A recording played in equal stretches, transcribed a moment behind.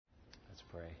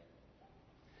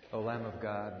O Lamb of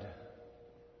God,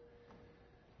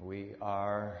 we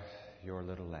are your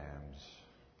little lambs.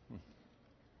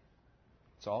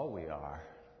 It's all we are.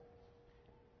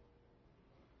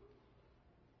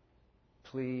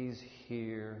 Please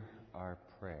hear our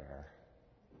prayer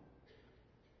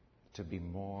to be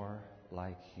more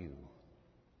like you,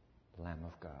 Lamb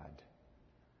of God.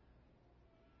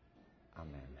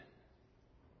 Amen.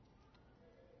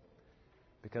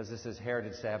 Because this is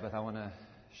Heritage Sabbath, I want to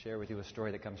share with you a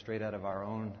story that comes straight out of our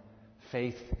own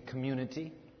faith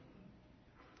community.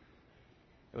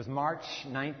 It was March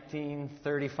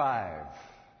 1935.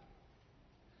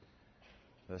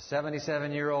 The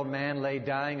 77-year-old man lay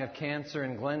dying of cancer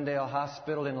in Glendale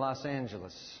Hospital in Los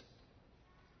Angeles.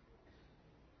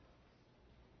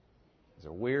 He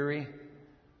was a weary,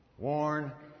 worn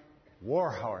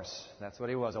warhorse. That's what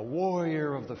he was, a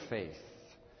warrior of the faith.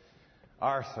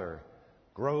 Arthur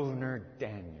Grosvenor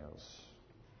Daniels.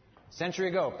 A century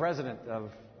ago, president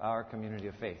of our community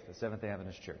of faith, the Seventh-day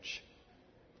Adventist Church.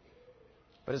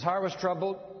 But his heart was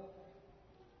troubled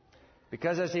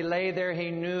because as he lay there,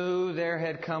 he knew there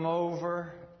had come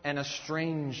over an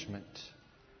estrangement.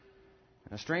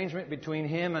 An estrangement between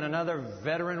him and another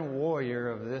veteran warrior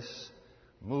of this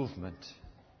movement.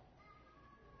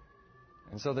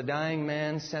 And so the dying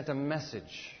man sent a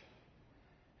message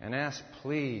and asked,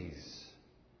 please,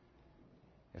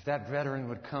 if that veteran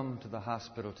would come to the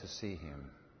hospital to see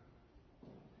him.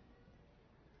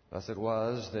 Thus it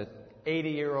was that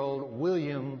 80-year-old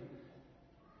William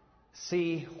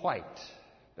C. White,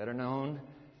 better known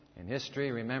in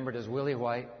history, remembered as Willie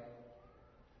White,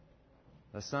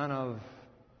 the son of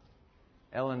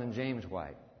Ellen and James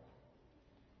White,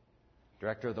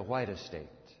 director of the White Estate.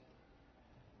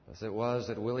 Thus it was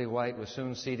that Willie White was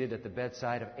soon seated at the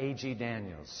bedside of A.G.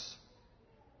 Daniels.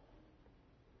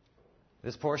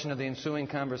 This portion of the ensuing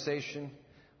conversation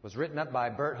was written up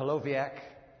by Bert Holoviak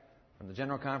from the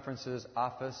General Conference's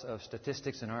Office of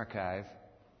Statistics and Archive.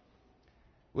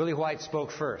 Willie White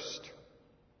spoke first.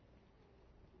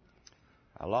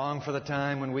 I long for the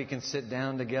time when we can sit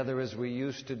down together as we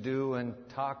used to do and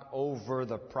talk over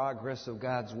the progress of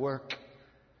God's work.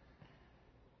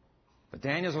 But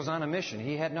Daniels was on a mission.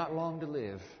 He had not long to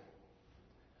live.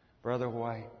 Brother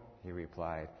White, he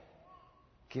replied,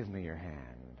 give me your hand.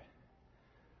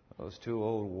 Those two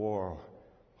old war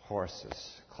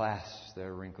horses clasped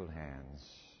their wrinkled hands.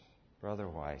 Brother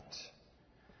White,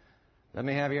 let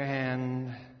me have your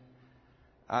hand.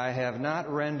 I have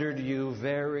not rendered you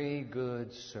very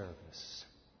good service.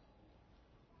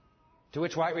 To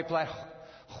which White replied,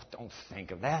 oh, don't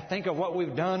think of that. Think of what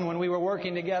we've done when we were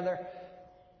working together.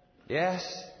 Yes,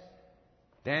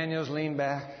 Daniels leaned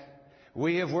back.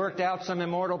 We have worked out some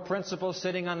immortal principles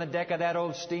sitting on the deck of that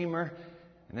old steamer.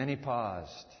 And then he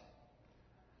paused.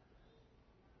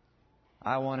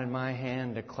 I wanted my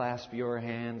hand to clasp your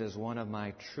hand as one of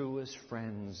my truest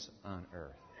friends on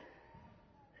earth.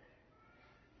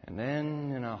 And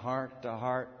then in a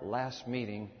heart-to-heart last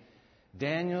meeting,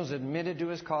 Daniels admitted to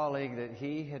his colleague that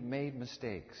he had made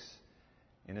mistakes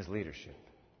in his leadership.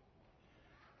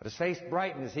 But his face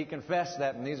brightened as he confessed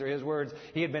that, and these are his words,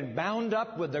 he had been bound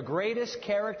up with the greatest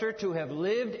character to have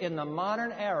lived in the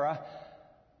modern era,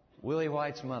 Willie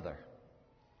White's mother.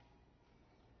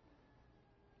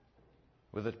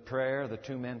 With a prayer, the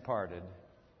two men parted,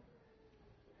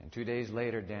 and 2 days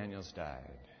later, Daniels died.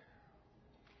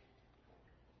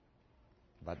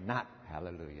 But not,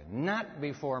 hallelujah, not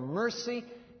before mercy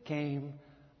came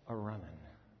a-running.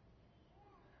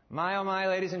 My, oh my,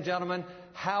 ladies and gentlemen,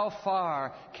 how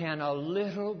far can a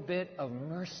little bit of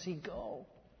mercy go?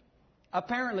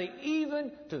 Apparently,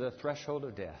 even to the threshold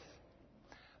of death.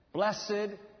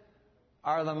 Blessed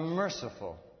are the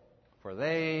merciful, for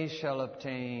they shall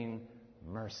obtain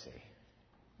mercy.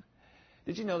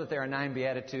 Did you know that there are 9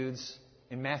 Beatitudes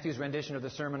in Matthew's rendition of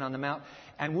the Sermon on the Mount?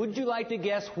 And would you like to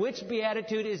guess which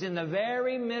Beatitude is in the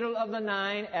very middle of the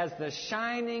 9 as the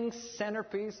shining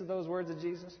centerpiece of those words of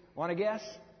Jesus? Want to guess?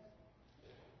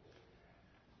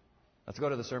 Let's go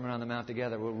to the Sermon on the Mount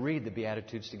together. We'll read the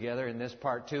Beatitudes together in this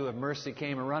part 2 of Mercy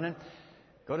Came A-Running.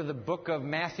 Go to the book of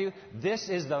Matthew. This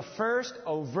is the first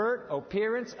overt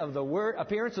appearance of the word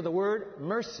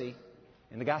mercy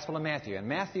in the Gospel of Matthew. And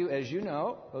Matthew, as you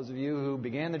know, those of you who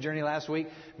began the journey last week,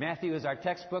 Matthew is our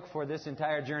textbook for this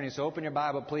entire journey. So open your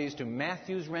Bible, please, to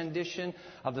Matthew's rendition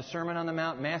of the Sermon on the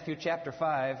Mount, Matthew chapter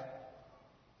 5.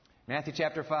 Matthew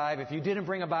chapter 5. If you didn't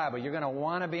bring a Bible, you're going to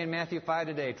want to be in Matthew 5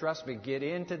 today. Trust me, get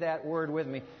into that word with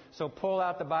me. So pull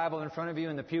out the Bible in front of you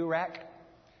in the pew rack.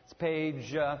 It's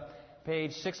page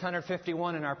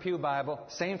 651 in our pew Bible.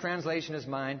 Same translation as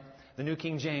mine, the New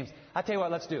King James. I'll tell you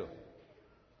what, let's do.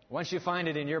 Once you find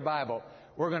it in your Bible,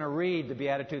 we're going to read the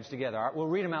Beatitudes together. All right, we'll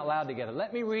read them out loud together.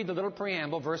 Let me read the little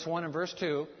preamble, verse 1 and verse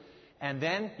 2, and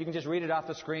then you can just read it off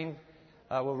the screen.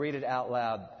 We'll read it out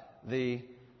loud. The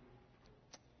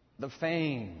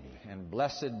famed and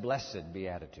blessed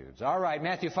Beatitudes. All right,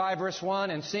 Matthew 5, verse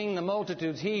 1, and seeing the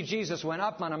multitudes, he, Jesus, went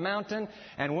up on a mountain,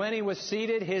 and when he was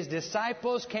seated, his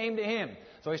disciples came to him.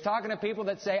 So he's talking to people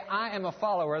that say, I am a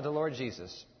follower of the Lord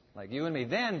Jesus, like you and me.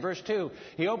 Then, verse 2,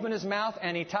 he opened his mouth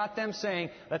and he taught them, saying,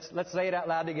 let's say it out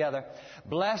loud together.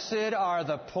 Blessed are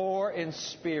the poor in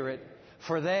spirit,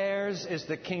 for theirs is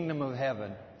the kingdom of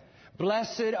heaven.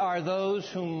 Blessed are those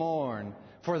who mourn,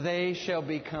 for they shall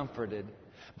be comforted.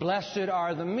 Blessed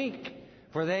are the meek,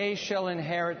 for they shall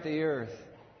inherit the earth.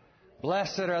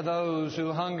 Blessed are those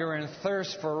who hunger and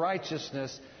thirst for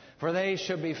righteousness, for they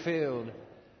shall be filled.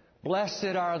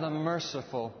 Blessed are the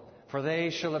merciful, for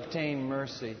they shall obtain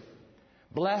mercy.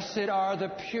 Blessed are the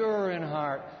pure in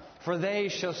heart, for they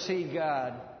shall see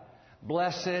God.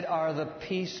 Blessed are the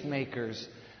peacemakers,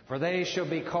 for they shall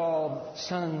be called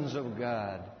sons of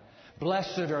God.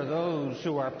 Blessed are those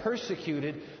who are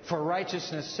persecuted for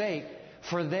righteousness' sake,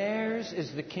 for theirs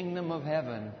is the kingdom of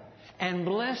heaven. And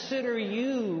blessed are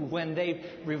you when they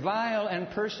revile and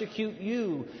persecute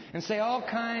you and say all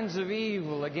kinds of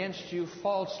evil against you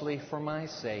falsely for my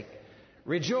sake.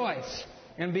 Rejoice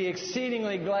and be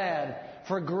exceedingly glad,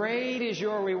 for great is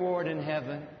your reward in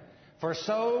heaven. For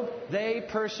so they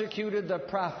persecuted the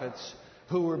prophets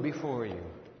who were before you.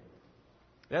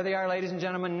 There they are, ladies and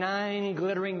gentlemen, 9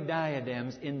 glittering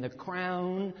diadems in the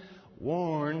crown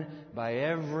worn by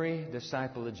every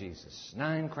disciple of Jesus.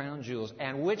 9 crown jewels.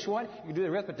 And which one? You can do the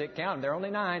arithmetic, count them. There are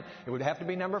only 9. It would have to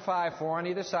be number 5, 4 on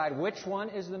either side. Which one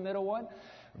is the middle one?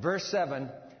 Verse 7.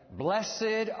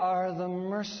 Blessed are the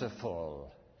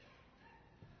merciful,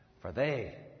 for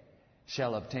they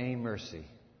shall obtain mercy.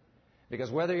 Because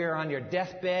whether you're on your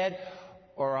deathbed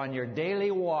or on your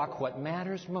daily walk, what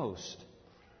matters most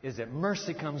is that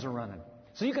mercy comes a-running.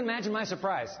 So you can imagine my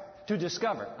surprise to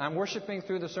discover, I'm worshiping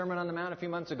through the Sermon on the Mount a few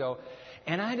months ago,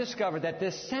 and I discovered that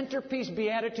this centerpiece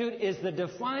beatitude is the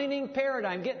defining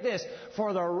paradigm, get this,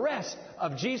 for the rest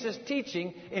of Jesus'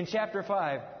 teaching in chapter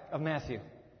 5 of Matthew.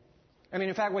 I mean,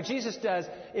 in fact, what Jesus does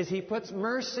is He puts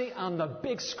mercy on the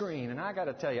big screen. And I got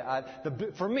to tell you,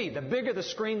 for me, the bigger the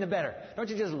screen, the better. Don't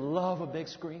you just love a big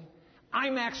screen?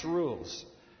 IMAX rules.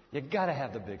 You got to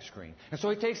have the big screen. And so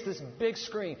He takes this big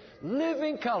screen,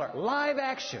 living color, live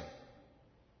action.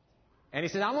 And He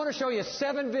says, I want to show you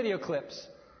 7 video clips.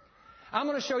 I'm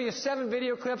going to show you 7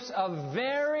 video clips of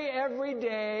very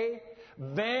everyday,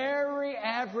 very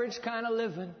average kind of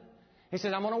living. He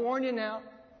says, I'm going to warn you now.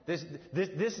 This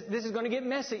is going to get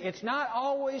messy. It's not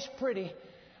always pretty.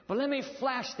 But let me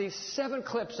flash these 7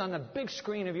 clips on the big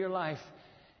screen of your life.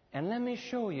 And let me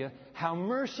show you how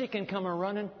mercy can come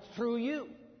a-running through you.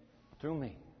 Through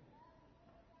me.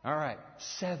 All right.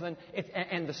 7.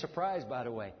 And the surprise, by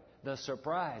the way. The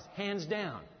surprise, hands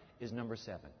down, is number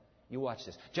 7. You watch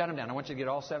this. Jot them down. I want you to get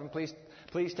all 7.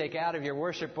 Please take out of your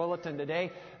worship bulletin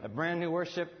today a brand new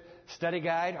worship study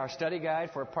guide, our study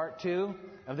guide for part 2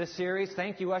 of this series.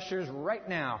 Thank you, ushers, right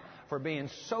now for being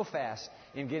so fast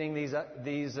in getting these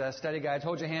study guides.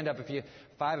 Hold your hand up if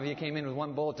 5 of you came in with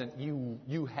one bulletin.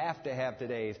 You have to have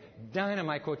today's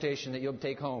dynamite quotation that you'll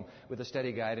take home with the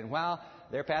study guide. And while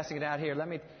they're passing it out here, let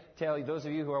me tell you, those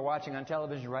of you who are watching on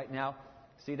television right now,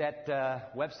 see that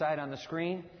website on the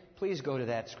screen? Please go to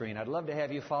that screen. I'd love to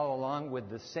have you follow along with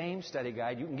the same study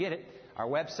guide. You can get it. Our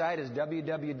website is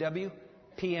www.pmchurch,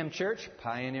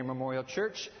 Pioneer Memorial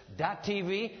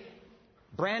Church.tv.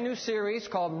 Brand new series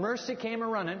called Mercy Came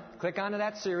A-Running. Click onto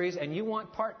that series, and you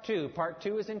want part 2. Part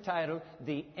 2 is entitled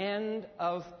The End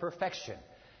of Perfection.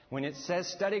 When it says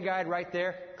study guide right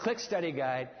there, click study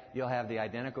guide. You'll have the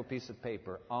identical piece of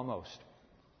paper, almost,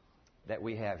 that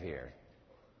we have here.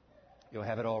 You'll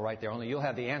have it all right there. Only you'll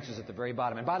have the answers at the very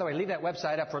bottom. And by the way, leave that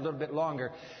website up for a little bit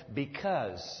longer,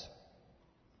 because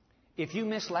if you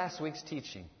missed last week's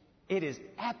teaching, it is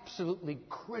absolutely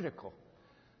critical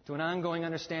to an ongoing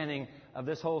understanding of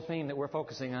this whole theme that we're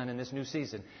focusing on in this new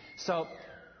season. So,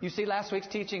 you see last week's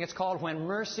teaching, it's called When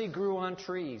Mercy Grew on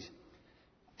Trees.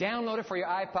 Download it for your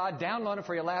iPod, download it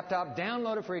for your laptop,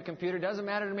 download it for your computer. Doesn't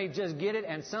matter to me. Just get it,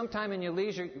 and sometime in your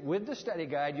leisure, with the study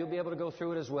guide, you'll be able to go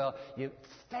through it as well.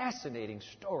 Fascinating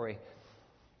story.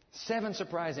 7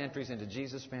 surprise entries into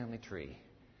Jesus' family tree.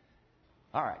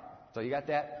 All right, so you got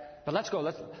that. But let's go.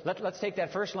 Let's take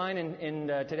that first line in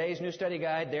today's new study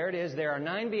guide. There it is. There are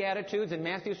 9 Beatitudes in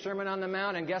Matthew's Sermon on the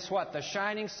Mount. And guess what? The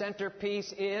shining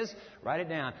centerpiece is, write it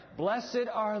down, blessed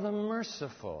are the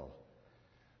merciful,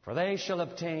 for they shall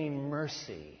obtain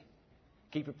mercy.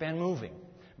 Keep your pen moving.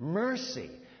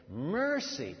 Mercy.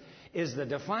 Mercy is the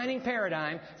defining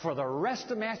paradigm for the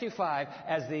rest of Matthew 5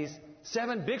 as these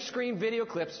 7 big screen video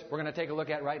clips we're going to take a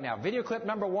look at right now. Video clip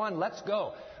number 1, let's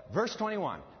go. Verse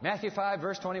 21. Matthew 5,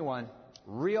 verse 21.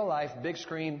 Real life, big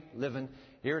screen, living.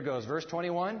 Here it goes. Verse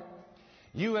 21.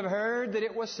 You have heard that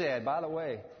it was said. By the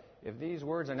way, if these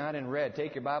words are not in red,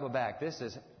 take your Bible back.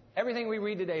 Everything we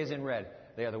read today is in red.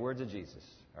 They are the words of Jesus.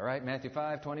 All right, Matthew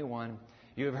 5:21.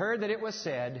 You have heard that it was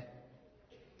said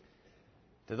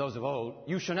to those of old,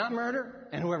 you shall not murder,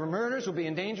 and whoever murders will be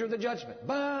in danger of the judgment.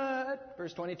 But,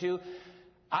 verse 22,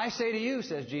 I say to you,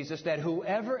 says Jesus, that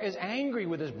whoever is angry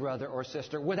with his brother or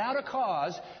sister without a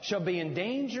cause shall be in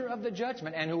danger of the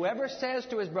judgment. And whoever says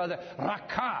to his brother,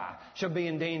 Rakah, shall be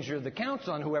in danger of the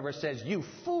council. And whoever says, you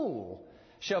fool,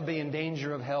 shall be in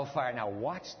danger of hellfire. Now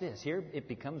watch this. Here it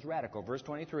becomes radical. Verse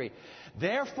 23.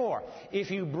 Therefore,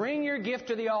 if you bring your gift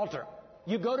to the altar,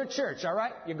 you go to church, all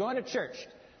right? You're going to church.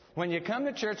 When you come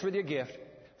to church with your gift,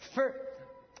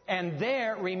 and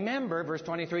there remember, verse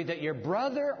 23, that your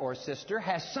brother or sister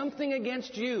has something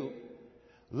against you.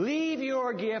 Leave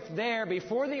your gift there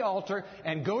before the altar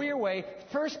and go your way.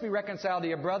 First be reconciled to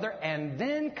your brother and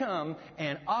then come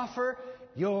and offer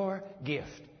your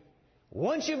gift.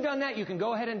 Once you've done that, you can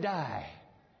go ahead and die.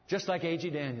 Just like A.G.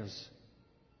 Daniels.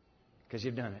 Because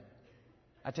you've done it.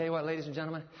 I tell you what, ladies and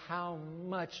gentlemen, how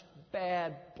much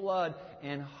bad blood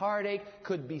and heartache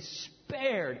could be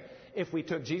spared if we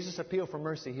took Jesus' appeal for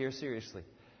mercy here seriously.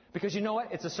 Because you know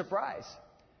what? It's a surprise.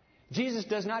 Jesus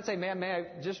does not say, may I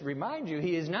just remind you,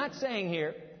 He is not saying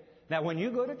here that when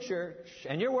you go to church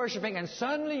and you're worshiping and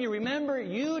suddenly you remember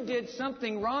you did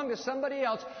something wrong to somebody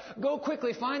else, go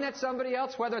quickly find that somebody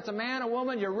else, whether it's a man, a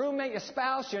woman, your roommate, your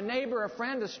spouse, your neighbor, a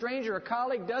friend, a stranger, a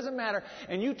colleague, doesn't matter,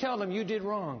 and you tell them you did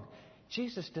wrong.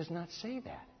 Jesus does not say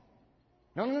that.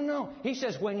 No. He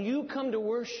says when you come to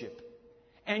worship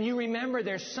and you remember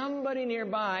there's somebody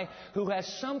nearby who has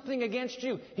something against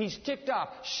you, he's ticked off.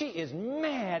 She is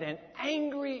mad and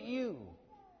angry at you.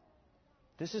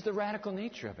 This is the radical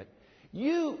nature of it.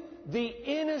 You, the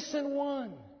innocent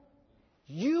one,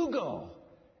 you go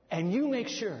and you make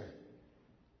sure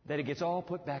that it gets all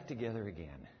put back together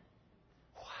again.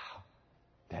 Wow,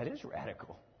 that is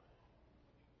radical.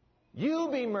 You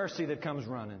be mercy that comes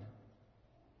running.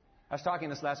 I was talking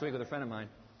this last week with a friend of mine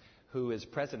who is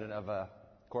president of a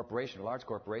corporation, a large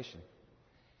corporation.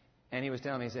 And he was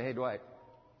telling me, he said, hey, Dwight,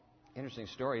 interesting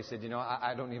story. He said,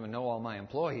 I don't even know all my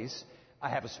employees. I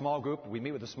have a small group. We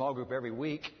meet with a small group every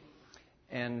week.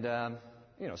 And,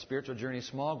 spiritual journey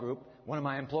small group. One of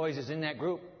my employees is in that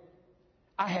group.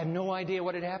 I had no idea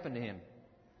what had happened to him.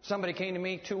 Somebody came to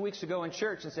me 2 weeks ago in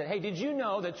church and said, hey, did you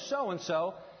know that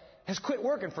so-and-so has quit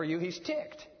working for you? He's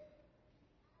ticked.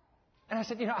 And I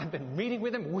said, I've been meeting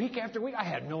with him week after week. I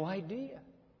had no idea.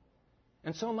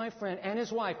 And so my friend and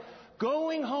his wife,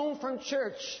 going home from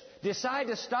church, decide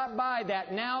to stop by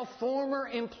that now former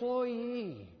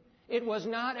employee. It was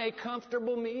not a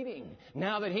comfortable meeting.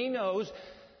 Now that he knows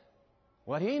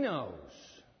what he knows.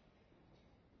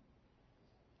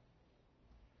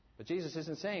 But Jesus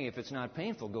isn't saying if it's not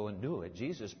painful, go and do it.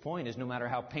 Jesus' point is no matter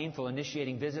how painful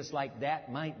initiating visits like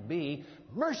that might be,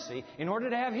 mercy, in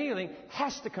order to have healing,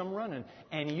 has to come running.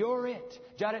 And you're it.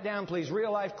 Jot it down, please.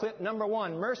 Real life clip number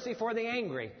 1. Mercy for the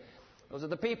angry. Those are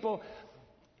the people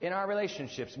in our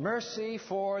relationships. Mercy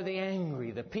for the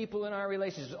angry. The people in our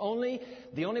relationships. The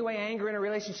only way anger in a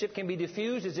relationship can be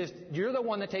diffused is if you're the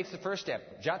one that takes the first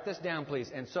step. Jot this down, please.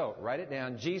 And so, write it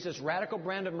down. Jesus' radical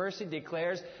brand of mercy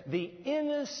declares the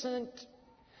innocent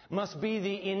must be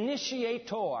the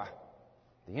initiator.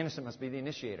 The innocent must be the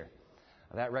initiator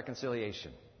of that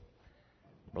reconciliation.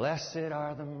 Blessed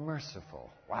are the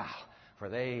merciful. Wow. For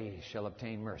they shall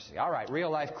obtain mercy. All right.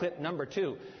 Real life clip number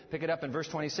 2. Pick it up in verse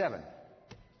 27.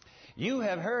 You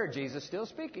have heard, Jesus still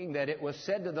speaking, that it was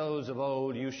said to those of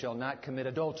old, you shall not commit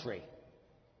adultery.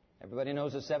 Everybody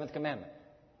knows the 7th commandment.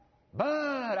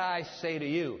 But I say to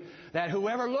you that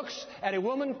whoever looks at a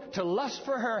woman to lust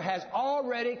for her has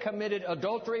already committed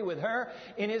adultery with her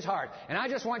in his heart. And I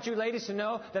just want you ladies to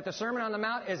know that the Sermon on the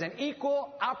Mount is an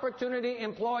equal opportunity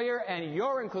employer, and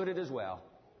you're included as well.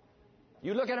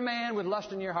 You look at a man with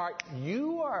lust in your heart,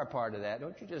 you are a part of that.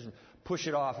 Don't you just push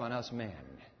it off on us men.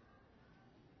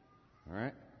 All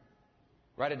right?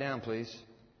 Write it down, please.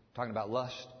 Talking about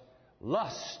lust.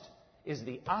 Lust is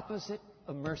the opposite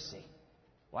of mercy.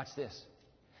 Watch this.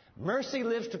 Mercy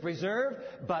lives to preserve,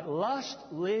 but lust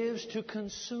lives to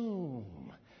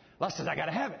consume. Lust says, I got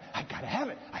to have it. I got to have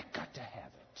it. I got to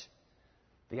have it.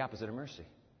 The opposite of mercy.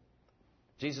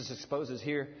 Jesus exposes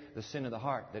here the sin of the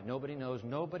heart that nobody knows,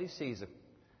 nobody sees, of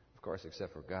course,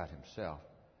 except for God Himself.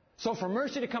 So for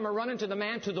mercy to come running to the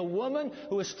man, to the woman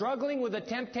who is struggling with the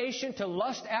temptation to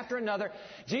lust after another,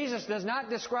 Jesus does not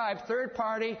describe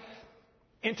third-party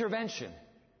intervention.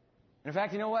 In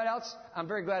fact, you know what else? I'm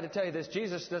very glad to tell you this.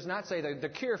 Jesus does not say that the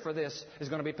cure for this is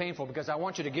going to be painful, because I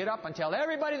want you to get up and tell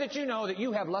everybody that you know that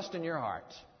you have lust in your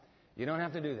heart. You don't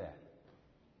have to do that.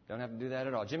 Don't have to do that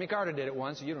at all. Jimmy Carter did it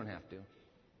once, so you don't have to.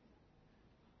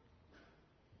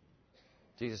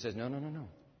 Jesus says, no.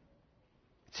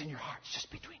 It's in your heart. It's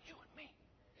just between you and me.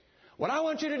 What I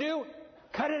want you to do,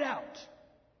 cut it out.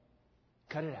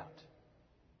 Cut it out.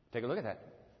 Take a look at that.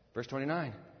 Verse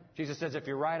 29. Jesus says, if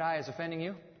your right eye is offending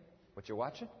you, what you're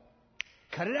watching,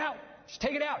 cut it out. Just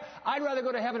take it out. I'd rather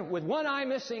go to heaven with one eye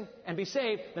missing and be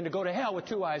saved than to go to hell with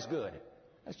two eyes good.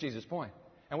 That's Jesus' point.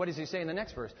 And what does he say in the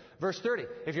next verse? Verse 30.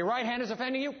 If your right hand is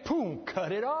offending you, boom,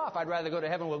 cut it off. I'd rather go to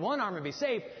heaven with one arm and be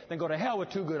saved than go to hell with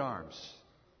two good arms.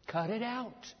 Cut it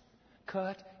out.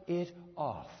 Cut it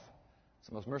off. It's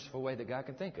the most merciful way that God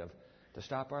can think of to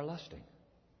stop our lusting.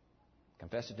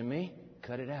 Confess it to me,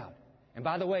 cut it out. And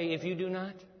by the way, if you do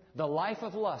not, the life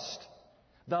of lust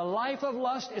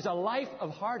is a life of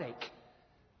heartache.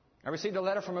 I received a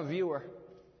letter from a viewer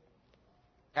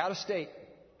out of state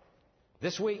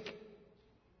this week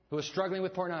who is struggling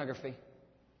with pornography.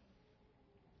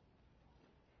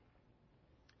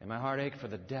 And my heart ached for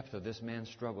the depth of this man's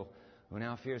struggle, who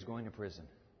now fears going to prison.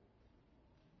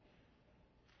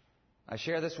 I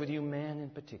share this with you men in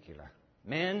particular.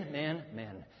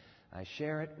 Men. I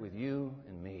share it with you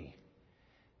and me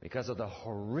because of the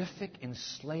horrific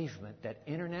enslavement that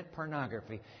internet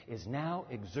pornography is now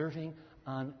exerting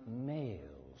on males.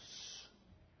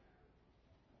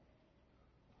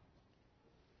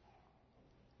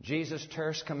 Jesus'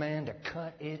 terse command to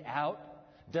cut it out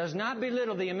does not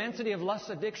belittle the immensity of lust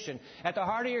addiction. At the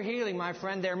heart of your healing, my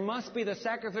friend, there must be the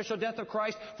sacrificial death of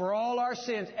Christ for all our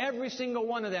sins, every single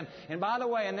one of them. And by the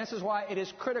way, and this is why it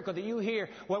is critical that you hear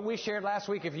what we shared last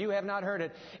week if you have not heard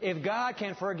it. If God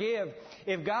can forgive,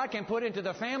 if God can put into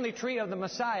the family tree of the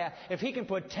Messiah, if He can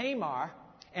put Tamar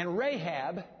and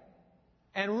Rahab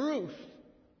and Ruth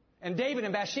and David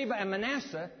and Bathsheba and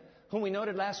Manasseh, whom we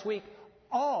noted last week,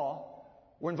 all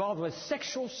were involved with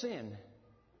sexual sin.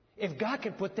 If God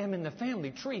can put them in the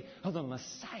family tree of the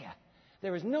Messiah,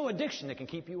 there is no addiction that can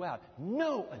keep you out.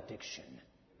 No addiction.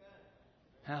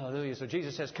 Hallelujah. So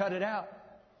Jesus says, cut it out.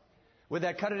 With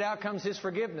that cut it out comes His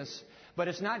forgiveness. But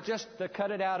it's not just the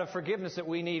cut it out of forgiveness that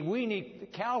we need.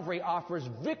 Calvary offers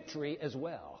victory as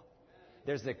well.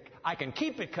 There's the I can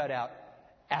keep it cut out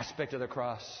aspect of the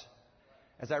cross.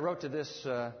 As I wrote to this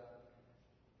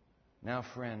now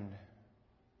friend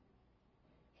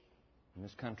in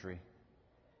this country,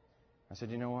 I said,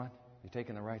 you know what? You're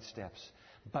taking the right steps.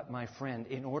 But my friend,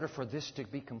 in order for this to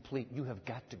be complete, you have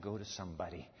got to go to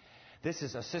somebody. This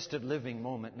is assisted living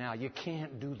moment now. You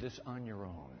can't do this on your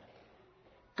own.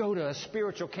 Go to a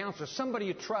spiritual counselor, somebody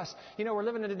you trust. You know, we're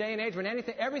living in a day and age when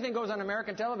everything goes on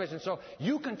American television. So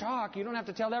you can talk. You don't have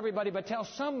to tell everybody, but tell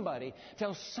somebody.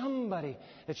 Tell somebody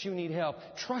that you need help.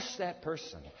 Trust that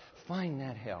person. Find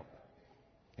that help.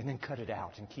 And then cut it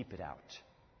out and keep it out.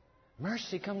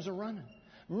 Mercy comes a-running.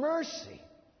 Mercy.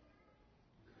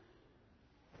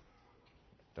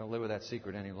 Don't live with that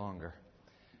secret any longer.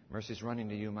 Mercy's running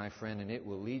to you, my friend, and it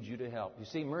will lead you to help. You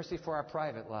see, mercy for our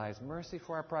private lives. Mercy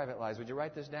for our private lives. Would you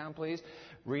write this down, please?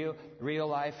 Real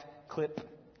life clip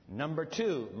number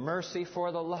 2. Mercy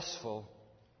for the lustful.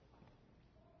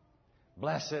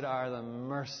 Blessed are the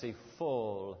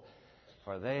merciful,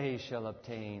 for they shall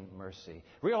obtain mercy.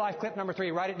 Real life clip number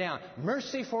 3. Write it down.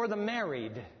 Mercy for the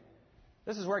married.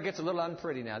 This is where it gets a little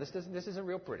unpretty now. This isn't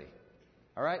real pretty.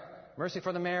 All right? Mercy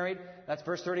for the married. That's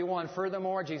verse 31.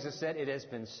 Furthermore, Jesus said, it has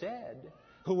been said,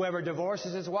 whoever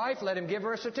divorces his wife, let him give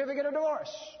her a certificate of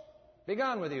divorce. Be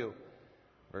gone with you.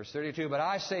 Verse 32. But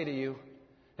I say to you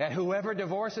that whoever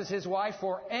divorces his wife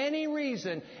for any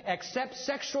reason except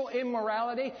sexual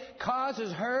immorality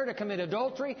causes her to commit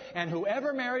adultery, and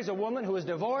whoever marries a woman who is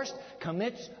divorced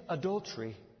commits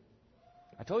adultery.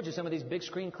 I told you some of these big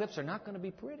screen clips are not going to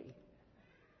be pretty.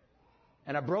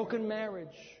 And a broken marriage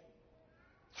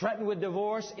threatened with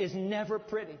divorce is never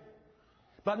pretty.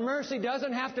 But mercy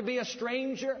doesn't have to be a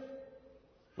stranger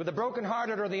with the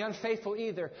brokenhearted or the unfaithful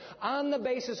either. On the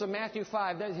basis of Matthew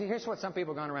 5, here's what some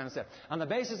people have gone around and said. On the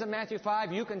basis of Matthew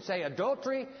 5, you can say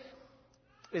adultery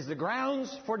is the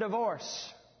grounds for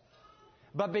divorce.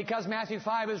 But because Matthew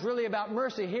 5 is really about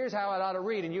mercy, here's how it ought to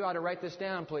read, and you ought to write this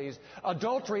down, please.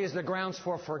 Adultery is the grounds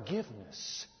for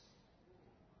forgiveness.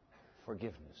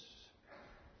 Forgiveness.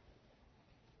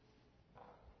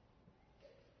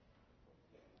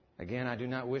 Again, I do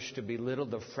not wish to belittle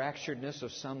the fracturedness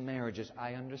of some marriages.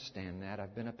 I understand that.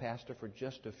 I've been a pastor for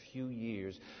just a few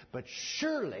years. But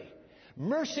surely,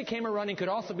 mercy came a-running could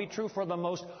also be true for the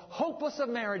most hopeless of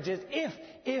marriages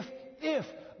if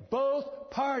both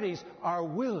parties are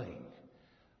willing.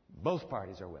 Both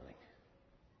parties are willing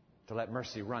to let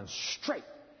mercy run straight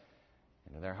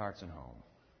into their hearts and home.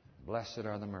 Blessed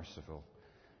are the merciful.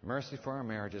 Mercy for our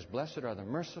marriages. Blessed are the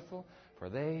merciful, for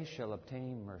they shall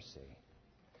obtain mercy.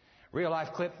 Real life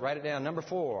clip, write it down. Number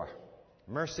 4.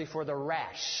 Mercy for the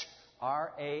rash.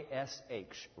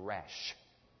 R-A-S-H. Rash.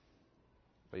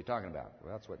 What are you talking about?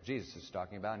 Well, that's what Jesus is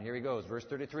talking about. And here he goes. Verse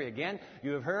 33 again.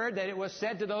 You have heard that it was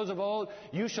said to those of old,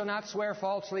 you shall not swear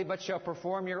falsely, but shall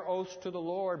perform your oaths to the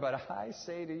Lord. But I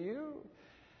say to you,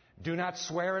 do not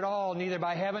swear at all, neither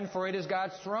by heaven, for it is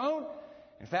God's throne.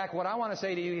 In fact, what I want to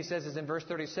say to you, he says, is in verse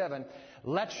 37,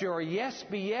 let your yes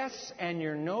be yes and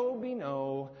your no be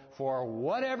no, for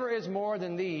whatever is more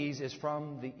than these is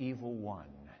from the evil one.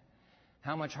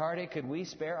 How much heartache could we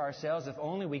spare ourselves if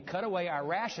only we cut away our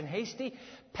rash and hasty,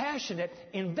 passionate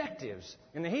invectives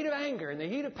in the heat of anger, in the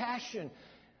heat of passion,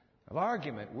 of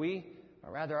argument.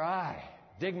 I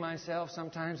dig myself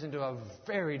sometimes into a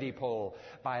very deep hole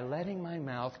by letting my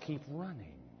mouth keep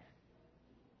running.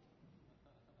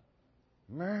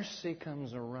 Mercy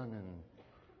comes a-running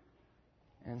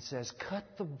and says, cut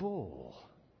the bull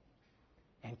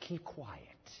and keep quiet.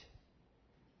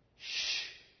 Shh.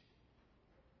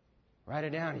 Write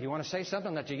it down. If you want to say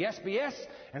something, let your yes be yes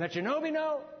and let your no be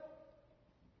no.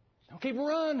 Don't keep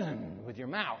running with your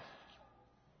mouth.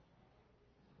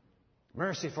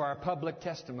 Mercy for our public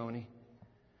testimony.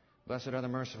 Blessed are the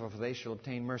merciful, for they shall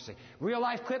obtain mercy. Real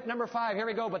life clip number 5. Here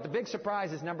we go. But the big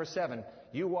surprise is number 7.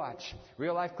 You watch.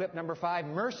 Real life clip number 5.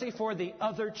 Mercy for the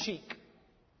other cheek.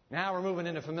 Now we're moving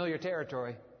into familiar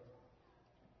territory.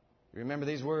 You remember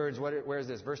these words? Where is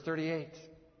this? Verse 38.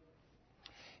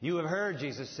 You have heard,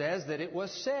 Jesus says, that it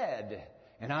was said,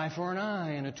 an eye for an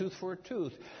eye and a tooth for a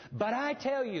tooth. But I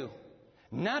tell you,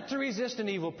 not to resist an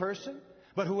evil person,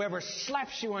 but whoever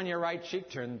slaps you on your right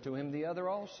cheek, turn to him the other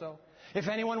also. If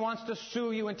anyone wants to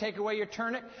sue you and take away your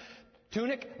tunic,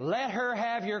 let her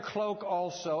have your cloak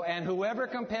also. And whoever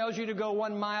compels you to go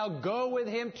 1 mile, go with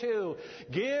him too.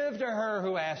 Give to her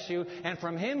who asks you, and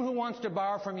from him who wants to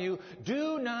borrow from you,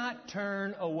 do not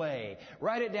turn away.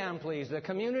 Write it down, please. The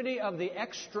community of the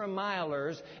extra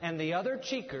milers and the other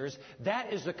cheekers,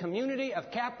 that is the community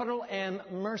of capital M,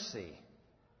 mercy.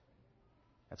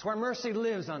 That's where mercy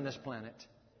lives on this planet,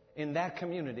 in that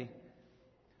community.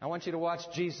 I want you to watch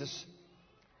Jesus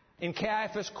in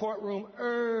Caiaphas' courtroom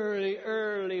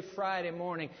early Friday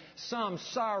morning. Some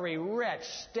sorry wretch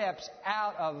steps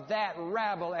out of that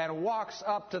rabble and walks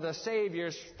up to the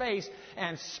Savior's face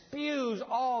and spews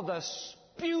all the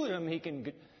sputum he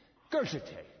can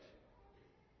regurgitate.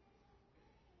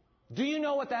 Do you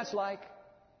know what that's like?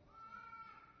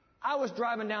 I was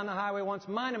driving down the highway once,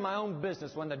 minding my own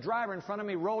business, when the driver in front of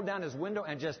me rolled down his window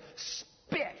and just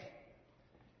spit.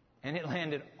 And it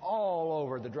landed all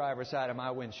over the driver's side of my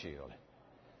windshield.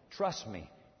 Trust me,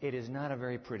 it is not a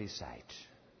very pretty sight.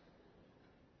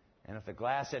 And if the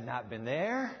glass had not been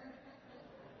there,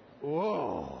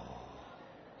 whoa.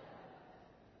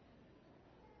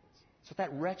 That's what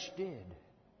that wretch did.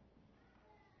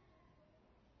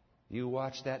 You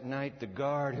watched that night the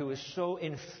guard who was so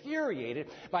infuriated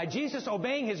by Jesus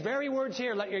obeying his very words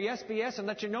here, let your yes be yes and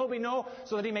let your no be no,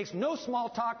 so that he makes no small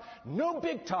talk, no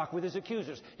big talk with his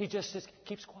accusers. He just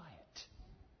keeps quiet.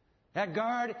 That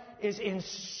guard is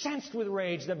incensed with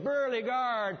rage. The burly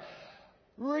guard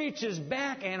reaches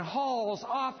back and hauls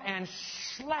off and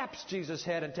slaps Jesus'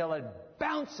 head until it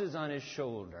bounces on his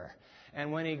shoulder.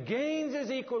 And when he gains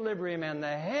his equilibrium and the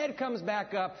head comes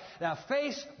back up, the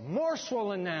face more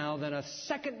swollen now than a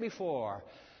second before,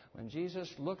 when Jesus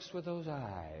looks with those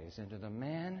eyes into the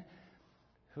man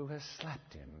who has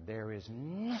slapped him, there is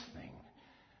nothing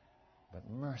but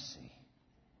mercy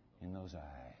in those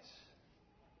eyes.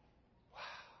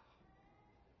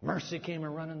 Wow. Mercy came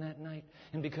a-running that night,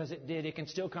 and because it did, it can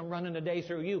still come running today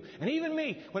through you. And even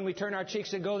me, when we turn our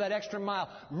cheeks and go that extra mile.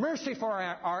 Mercy for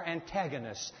our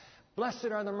antagonists. Blessed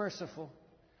are the merciful,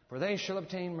 for they shall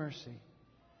obtain mercy.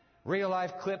 Real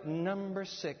life clip number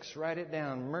 6. Write it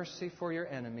down. Mercy for your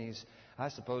enemies. I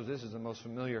suppose this is the most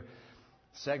familiar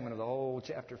segment of the whole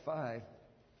chapter 5.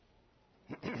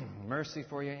 Mercy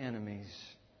for your enemies.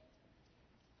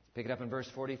 Pick it up in verse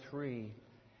 43.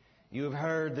 You have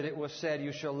heard that it was said,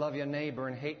 you shall love your neighbor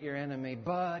and hate your enemy.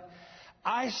 But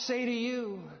I say to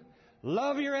you,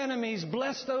 Love your enemies,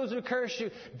 bless those who curse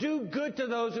you, do good to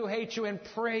those who hate you, and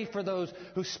pray for those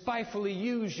who spitefully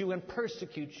use you and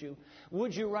persecute you.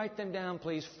 Would you write them down,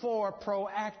 please? 4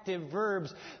 proactive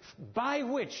verbs by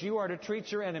which you are to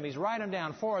treat your enemies. Write them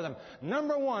down, 4 of them.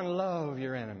 Number 1, love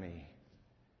your enemy.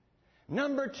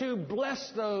 Number 2,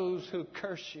 bless those who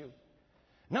curse you.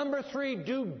 Number 3,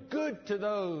 do good to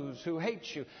those who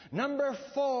hate you. Number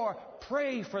 4,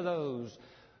 pray for those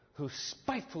who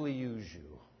spitefully use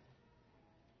you.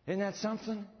 Isn't that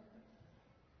something?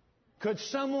 Could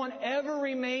someone ever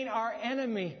remain our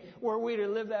enemy were we to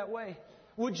live that way?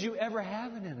 Would you ever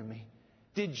have an enemy?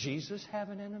 Did Jesus have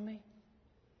an enemy?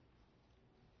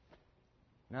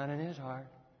 Not in his heart.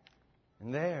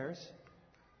 And theirs.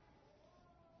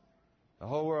 The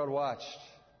whole world watched.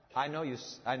 I know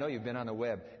you've been on the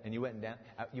web and you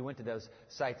went to those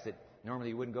sites that normally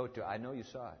you wouldn't go to. I know you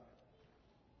saw it.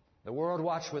 The world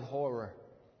watched with horror.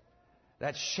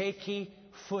 That shaky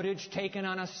footage taken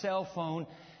on a cell phone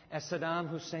as Saddam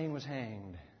Hussein was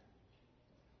hanged.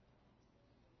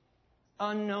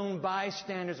 Unknown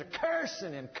bystanders are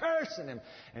cursing him.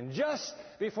 And just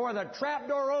before the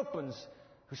trapdoor opens,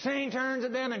 Hussein turns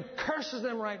at them and curses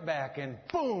them right back. And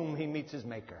boom, he meets his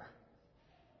maker.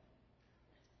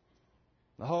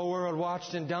 The whole world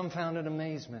watched in dumbfounded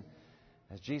amazement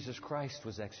as Jesus Christ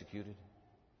was executed.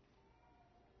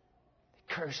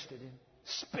 They cursed at him,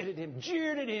 spit at him,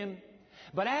 jeered at him.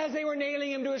 But as they were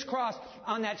nailing him to his cross,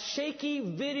 on that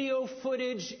shaky video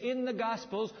footage in the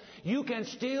Gospels, you can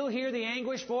still hear the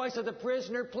anguished voice of the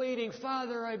prisoner pleading,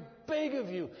 "Father, I beg of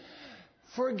you,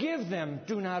 forgive them.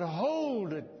 Do not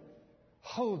hold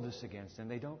this against them.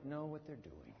 They don't know what they're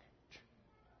doing."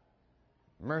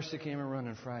 Mercy came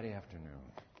a-running Friday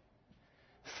afternoon.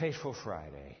 Fateful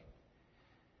Friday.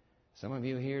 Some of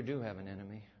you here do have an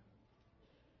enemy.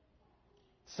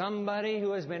 Somebody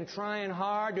who has been trying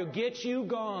hard to get you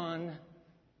gone.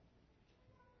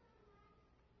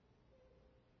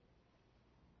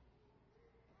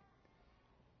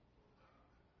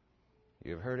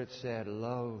 You've heard it said,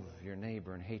 love your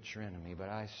neighbor and hate your enemy. But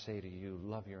I say to you,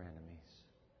 love your enemies.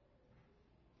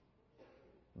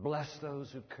 Bless those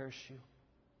who curse you.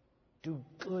 Do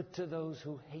good to those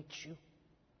who hate you.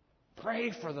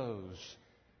 Pray for those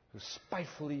who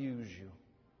spitefully use you.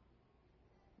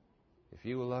 If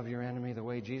you will love your enemy the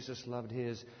way Jesus loved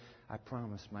his, I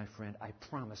promise, my friend, I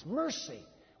promise, mercy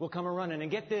will come a-running. And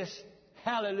get this,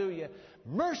 hallelujah,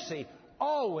 mercy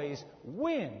always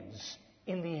wins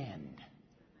in the end.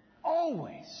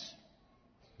 Always.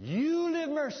 You live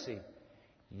mercy.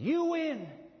 You win.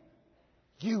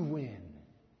 You win.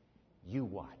 You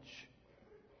watch.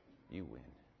 You win.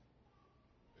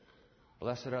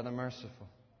 Blessed are the merciful,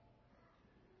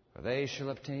 for they shall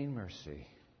obtain mercy.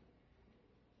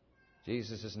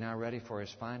 Jesus is now ready for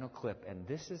his final clip, and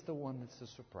this is the one that's a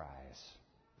surprise.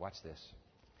 Watch this.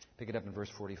 Pick it up in verse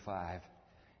 45.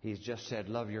 He's just said,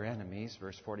 love your enemies,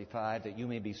 verse 45, that you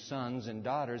may be sons and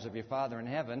daughters of your Father in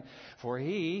heaven, for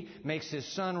he makes his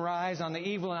sun rise on the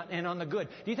evil and on the good.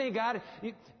 Do you think God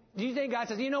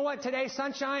says, you know what, today,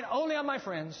 sunshine only on my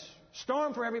friends,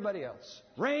 storm for everybody else,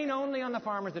 rain only on the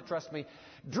farmers that trust me,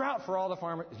 drought for all the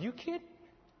farmers? You kid?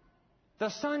 The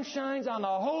sun shines on the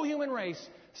whole human race.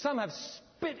 Some have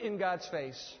spit in God's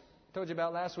face. I told you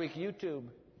about last week, YouTube.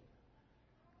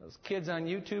 Those kids on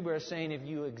YouTube are saying, if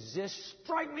you exist,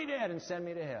 strike me dead and send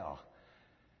me to hell.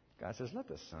 God says, let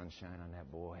the sun shine on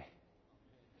that boy.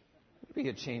 Maybe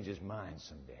he'll change his mind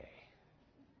someday.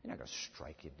 He's not going to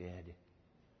strike you dead.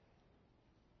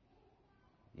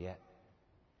 Yet.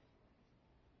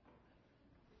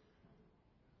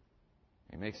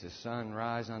 He makes his sun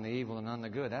rise on the evil and on the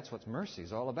good. That's what mercy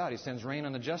is all about. He sends rain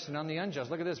on the just and on the unjust.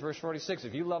 Look at this, verse 46.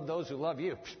 If you love those who love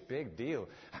you, big deal.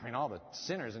 I mean, all the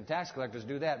sinners and tax collectors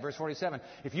do that. Verse 47.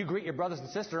 If you greet your brothers and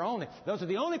sisters only, those are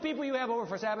the only people you have over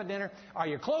for Sabbath dinner, are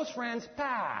your close friends.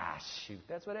 Shoot,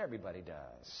 that's what everybody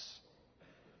does.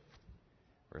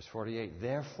 Verse 48.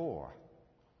 Therefore,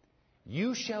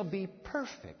 you shall be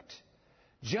perfect,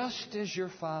 just as your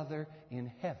Father in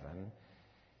heaven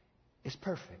is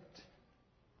perfect.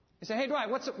 You say, hey, Dwight,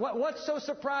 what's so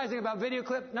surprising about video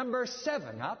clip number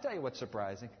 7? I'll tell you what's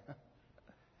surprising.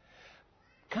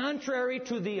 Contrary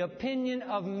to the opinion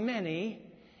of many,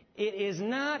 it is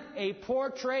not a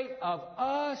portrait of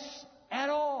us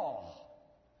at all.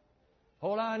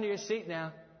 Hold on to your seat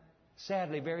now.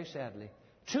 Sadly, very sadly.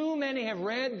 Too many have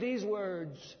read these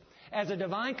words as a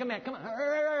divine command. Come on,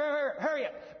 hurry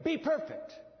up. Be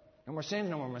perfect. No more sins,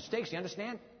 no more mistakes. You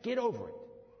understand? Get over it.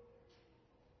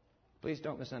 Please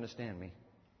don't misunderstand me.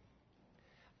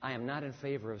 I am not in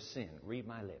favor of sin. Read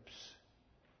my lips.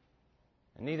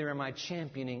 And neither am I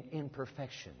championing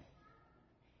imperfection.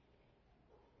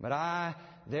 But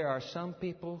there are some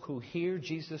people who hear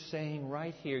Jesus saying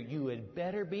right here, you had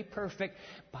better be perfect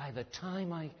by the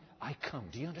time I come.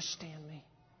 Do you understand me?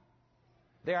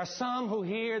 There are some who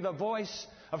hear the voice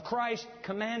of Christ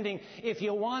commanding, if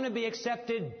you want to be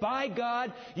accepted by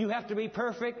God, you have to be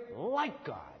perfect like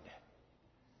God.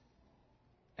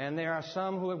 And there are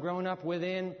some who have grown up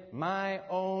within my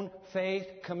own faith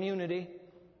community,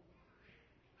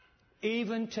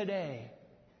 even today,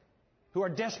 who are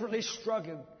desperately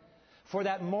struggling for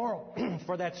that moral,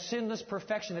 for that sinless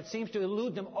perfection that seems to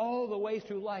elude them all the way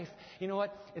through life. You know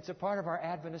what? It's a part of our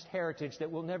Adventist heritage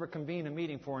that we'll never convene a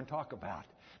meeting for and talk about.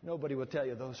 Nobody will tell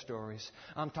you those stories.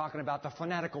 I'm talking about the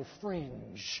fanatical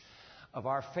fringe of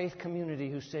our faith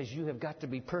community who says you have got to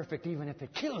be perfect even if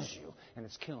it kills you, and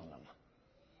it's killing them.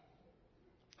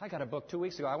 I got a book 2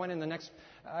 weeks ago.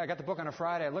 I got the book on a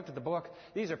Friday. I looked at the book.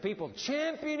 These are people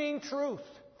championing truth.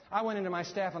 I went into my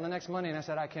staff on the next Monday and I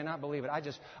said, I cannot believe it.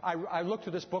 I looked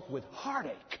through this book with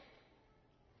heartache.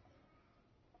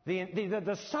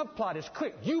 The subplot is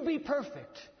quick. You be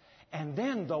perfect. And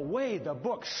then the way the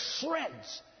book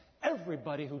shreds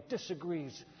everybody who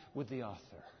disagrees with the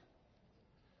author.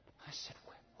 I said,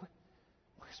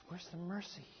 where's the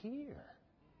mercy here?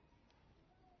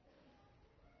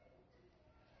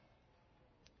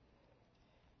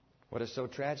 What is so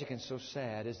tragic and so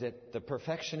sad is that the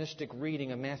perfectionistic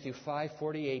reading of Matthew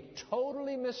 5:48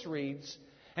 totally misreads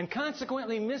and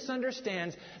consequently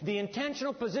misunderstands the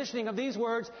intentional positioning of these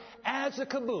words as a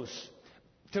caboose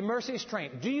to mercy's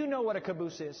train. Do you know what a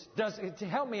caboose is?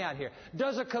 Help me out here.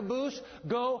 Does a caboose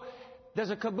go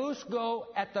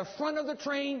at the front of the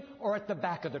train or at the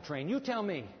back of the train? You tell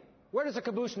me. Where does a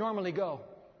caboose normally go?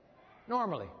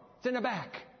 Normally, it's in the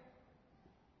back.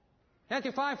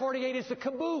 Matthew 5:48 is the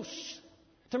caboose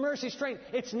to mercy's train.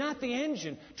 It's not the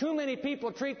engine. Too many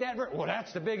people treat that well,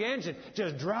 that's the big engine.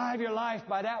 Just drive your life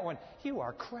by that one. You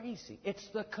are crazy. It's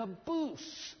the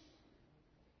caboose.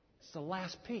 It's the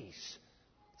last piece.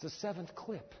 It's the seventh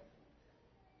clip.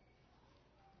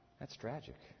 That's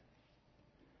tragic.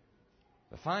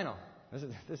 The final,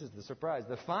 this is the surprise,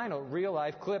 the final real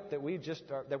life clip that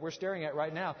we're staring at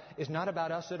right now is not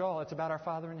about us at all. It's about our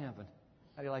Father in heaven.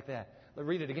 How do you like that? Let's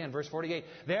read it again, verse 48.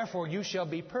 Therefore you shall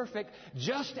be perfect,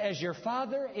 just as your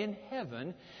Father in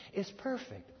heaven is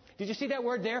perfect. Did you see that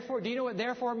word therefore? Do you know what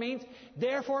therefore means?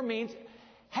 Therefore means,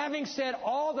 having said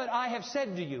all that I have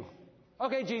said to you.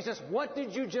 Okay, Jesus, what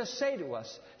did you just say to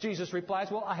us? Jesus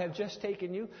replies, well, I have just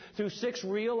taken you through 6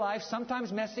 real life,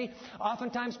 sometimes messy,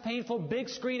 oftentimes painful, big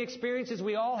screen experiences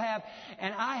we all have.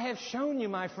 And I have shown you,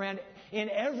 my friend, in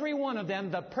every one of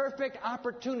them, the perfect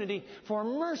opportunity for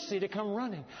mercy to come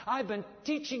running. I've been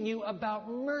teaching you about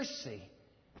mercy.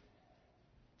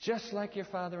 Just like your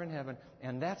Father in heaven.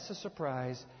 And that's the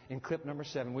surprise in clip number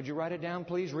 7. Would you write it down,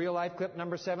 please? Real life clip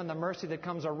number 7. The mercy that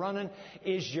comes a-running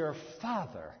is your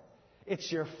Father.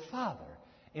 It's your Father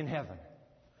in heaven.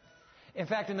 In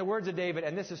fact, in the words of David,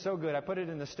 and this is so good, I put it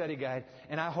in the study guide,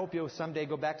 and I hope you'll someday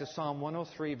go back to Psalm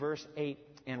 103, verse 8,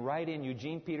 and write in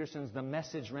Eugene Peterson's The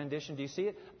Message rendition. Do you see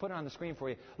it? Put it on the screen for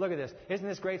you. Look at this. Isn't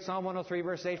this great? Psalm 103,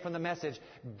 verse 8 from The Message.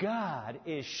 God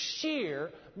is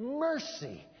sheer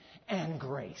mercy and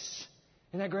grace.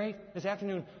 Isn't that great? This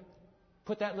afternoon,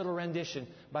 put that little rendition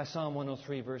by Psalm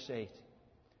 103, verse 8.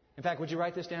 In fact, would you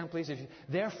write this down, please?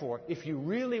 Therefore, if you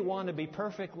really want to be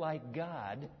perfect like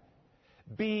God,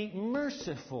 be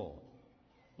merciful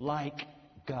like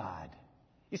God.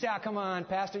 You say, come on,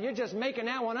 Pastor, you're just making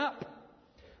that one up.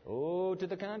 Oh, to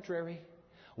the contrary.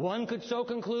 One could so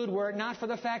conclude were it not for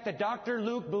the fact that Dr.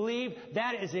 Luke believed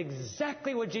that is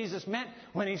exactly what Jesus meant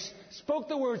when he spoke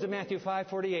the words of Matthew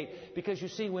 5:48. Because you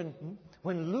see, when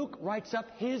Luke writes up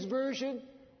his version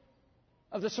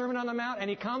of the Sermon on the Mount, and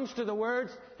he comes to the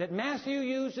words that Matthew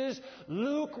uses,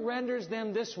 Luke renders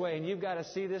them this way, and you've got to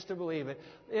see this to believe it.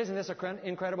 Isn't this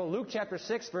incredible? Luke chapter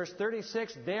 6, verse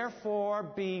 36, therefore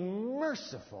be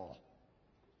merciful.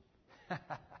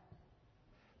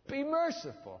 Be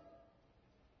merciful,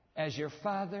 as your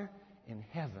Father in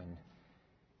heaven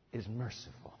is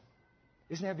merciful.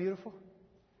 Isn't that beautiful?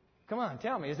 Come on,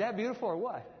 tell me, is that beautiful or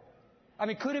what? I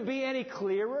mean, could it be any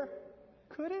clearer?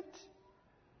 Could it?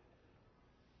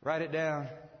 Write it down.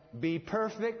 Be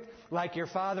perfect like your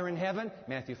Father in heaven,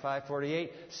 Matthew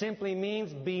 5:48, simply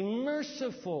means be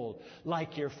merciful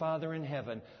like your Father in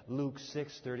heaven, Luke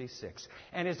 6:36.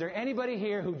 And is there anybody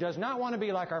here who does not want to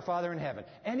be like our Father in heaven?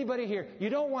 Anybody here,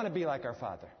 you don't want to be like our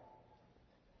Father?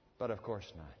 But of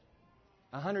course not.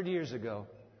 100 years ago,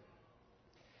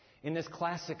 in this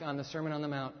classic on the Sermon on the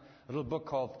Mount, a little book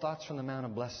called Thoughts from the Mount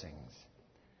of Blessings,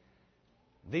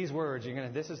 these words,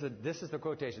 this is the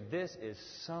quotation. This is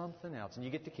something else, and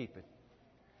you get to keep it.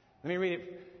 Let me read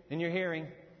it in your hearing.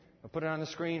 I'll put it on the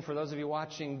screen for those of you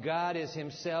watching. God is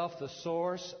Himself the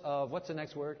source of, what's the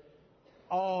next word?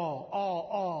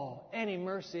 All. Any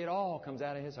mercy at all comes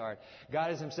out of His heart.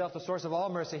 God is Himself the source of all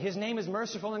mercy. His name is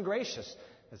merciful and gracious,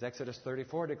 as Exodus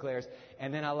 34 declares.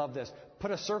 And then I love this.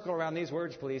 Put a circle around these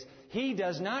words, please. He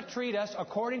does not treat us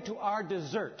according to our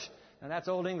desert. Now that's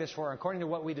Old English for according to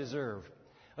what we deserve.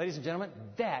 Ladies and gentlemen,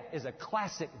 that is a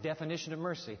classic definition of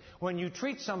mercy. When you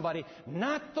treat somebody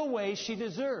not the way she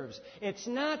deserves. It's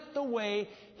not the way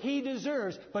he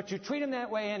deserves, but you treat him that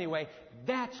way anyway.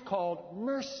 That's called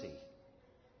mercy.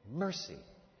 Mercy.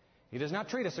 He does not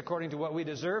treat us according to what we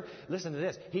deserve. Listen to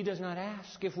this. He does not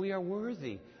ask if we are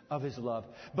worthy of His love,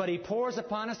 but He pours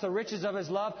upon us the riches of His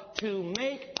love to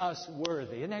make us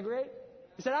worthy. Isn't that great?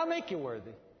 He said, I'll make you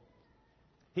worthy.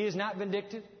 He is not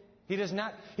vindictive.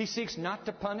 He seeks not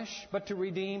to punish, but to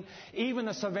redeem. Even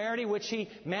the severity which He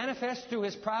manifests through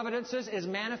His providences is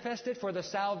manifested for the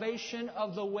salvation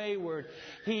of the wayward.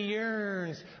 He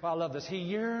yearns, I love this, He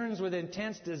yearns with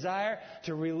intense desire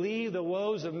to relieve the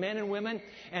woes of men and women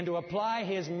and to apply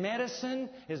His medicine,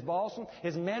 His balsam,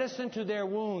 His medicine to their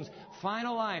wounds.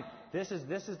 Final line. This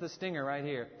is the stinger right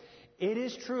here. It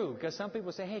is true, because some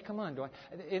people say, hey, come on.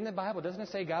 In the Bible, doesn't it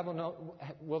say God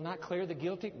will not clear the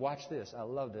guilty? Watch this. I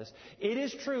love this. It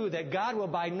is true that God will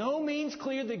by no means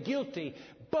clear the guilty,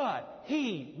 but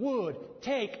He would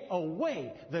take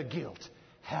away the guilt.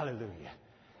 Hallelujah.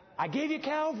 I gave you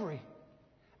Calvary.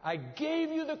 I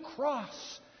gave you the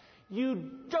cross.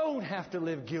 You don't have to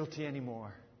live guilty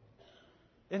anymore.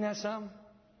 Isn't that something?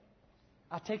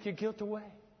 I'll take your guilt away.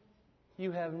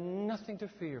 You have nothing to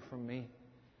fear from me.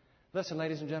 Listen,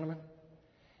 ladies and gentlemen,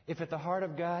 if at the heart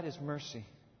of God is mercy,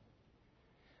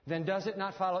 then does it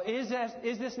not follow? Is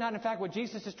this not, in fact, what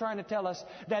Jesus is trying to tell us?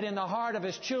 That in the heart of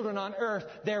His children on earth,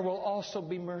 there will also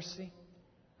be mercy?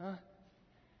 Huh?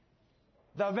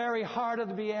 The very heart of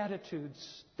the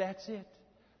Beatitudes. That's it.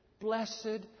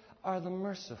 Blessed are the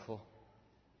merciful,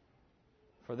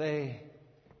 for they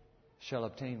shall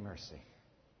obtain mercy.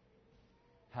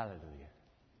 Hallelujah.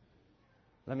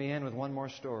 Let me end with one more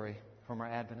story from our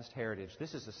Adventist heritage.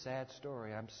 This is a sad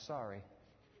story. I'm sorry.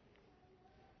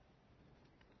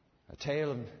 A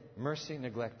tale of mercy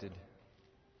neglected.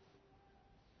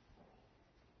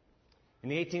 In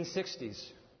the 1860s,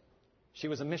 she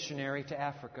was a missionary to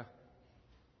Africa.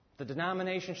 The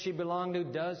denomination she belonged to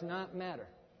does not matter.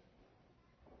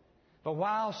 But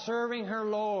while serving her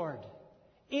Lord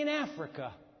in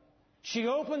Africa, she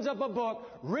opens up a book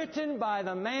written by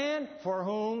the man for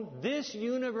whom this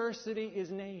university is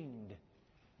named,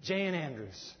 J.N.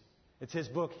 Andrews. It's his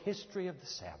book, History of the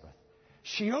Sabbath.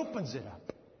 She opens it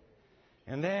up.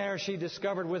 And there she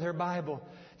discovered with her Bible,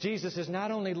 Jesus is not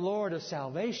only Lord of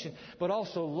salvation, but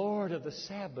also Lord of the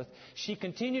Sabbath. She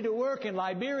continued to work in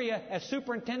Liberia as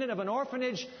superintendent of an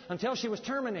orphanage until she was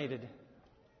terminated.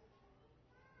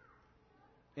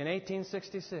 In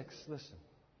 1866, listen.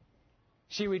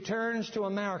 She returns to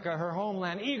America, her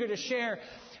homeland, eager to share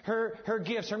her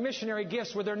gifts, her missionary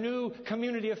gifts with her new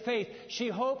community of faith. She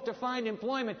hoped to find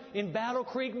employment in Battle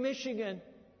Creek, Michigan.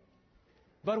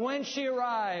 But when she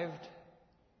arrived,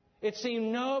 it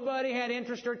seemed nobody had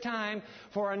interest or time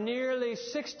for a nearly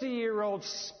 60-year-old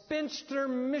spinster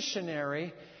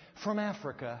missionary from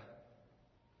Africa.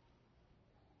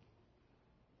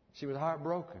 She was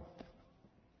heartbroken.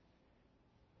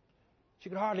 She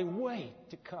could hardly wait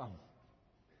to come.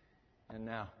 And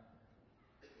now,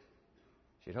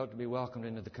 she'd hoped to be welcomed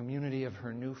into the community of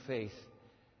her new faith.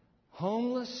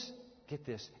 Homeless, get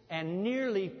this, and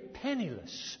nearly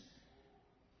penniless.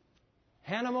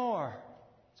 Hannah Moore,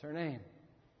 that's her name.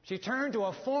 She turned to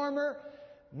a former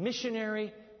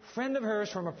missionary friend of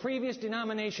hers from a previous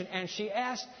denomination, and she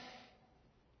asked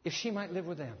if she might live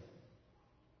with them.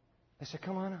 They said,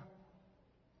 come on up.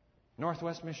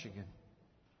 Northwest Michigan.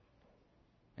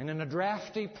 And in a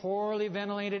drafty, poorly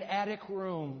ventilated attic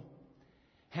room,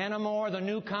 Hannah Moore, the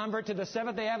new convert to the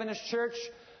Seventh-day Adventist Church,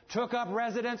 took up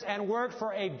residence and worked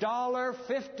for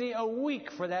 $1.50 a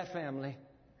week for that family.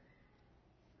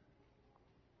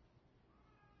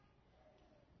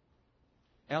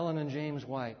 Ellen and James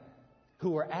White,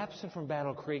 who were absent from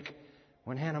Battle Creek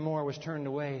when Hannah Moore was turned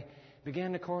away,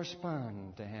 began to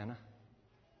correspond to Hannah.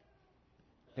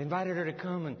 They invited her to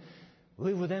come and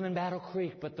live with them in Battle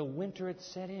Creek, but the winter had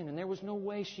set in, and there was no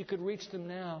way she could reach them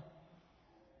now.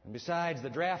 And besides, the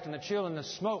draft and the chill and the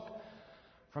smoke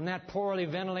from that poorly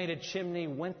ventilated chimney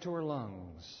went to her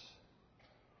lungs.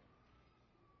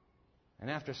 And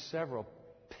after several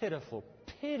pitiful,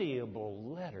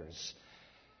 pitiable letters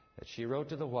that she wrote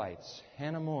to the Whites,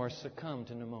 Hannah Moore succumbed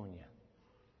to pneumonia.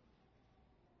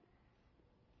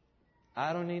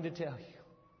 I don't need to tell you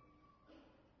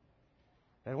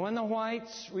that when the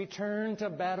Whites returned to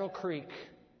Battle Creek,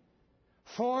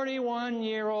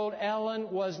 41-year-old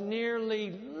Ellen was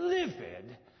nearly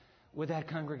livid with that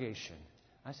congregation.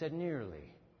 I said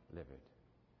nearly livid.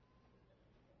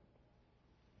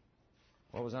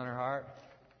 What was on her heart?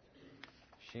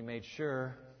 She made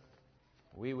sure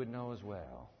we would know as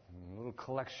well. A little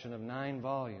collection of 9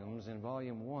 volumes in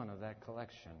volume 1 of that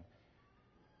collection.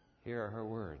 Here are her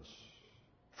words.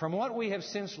 From what we have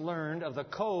since learned of the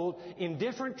cold,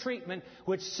 indifferent treatment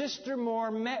which Sister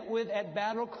Moore met with at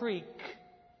Battle Creek,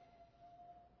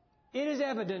 it is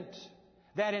evident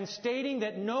that in stating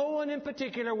that no one in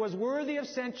particular was worthy of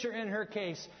censure in her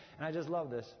case, and I just love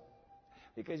this,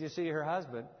 because you see her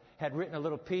husband had written a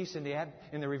little piece in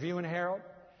the Review and Herald,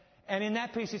 and in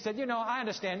that piece he said, I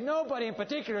understand nobody in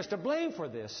particular is to blame for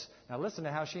this. Now listen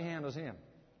to how she handles him.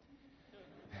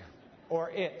 Or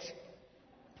it.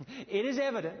 It is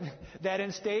evident that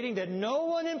in stating that no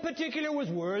one in particular was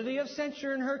worthy of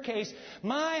censure in her case,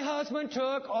 my husband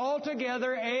took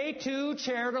altogether a too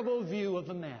charitable view of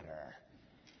the matter.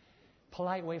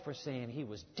 Polite way for saying he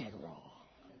was dead wrong.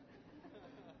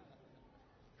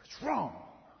 It's wrong.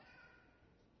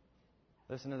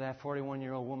 Listen to that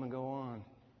 41-year-old woman go on.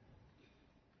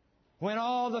 When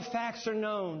all the facts are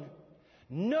known,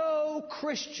 no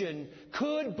Christian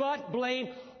could but blame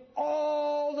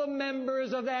all the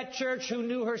members of that church who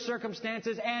knew her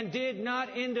circumstances and did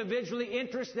not individually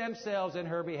interest themselves in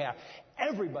her behalf.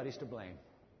 Everybody's to blame.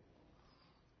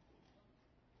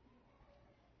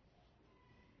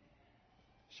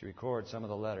 She records some of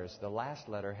the letters. The last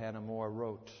letter Hannah More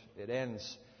wrote, it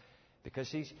ends because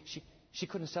she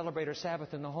couldn't celebrate her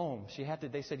Sabbath in the home.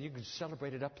 They said you could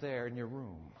celebrate it up there in your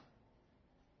room.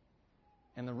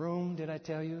 And the room, did I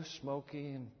tell you, smoky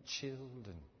and chilled.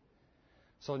 And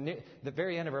so near the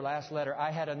very end of her last letter,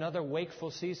 I had another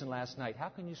wakeful season last night. How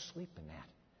can you sleep in that?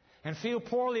 And feel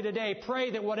poorly today.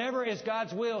 Pray that whatever is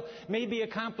God's will may be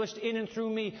accomplished in and through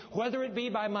me, whether it be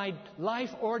by my life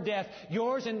or death.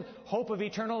 Yours in hope of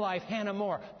eternal life, Hannah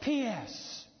More.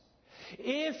 P.S.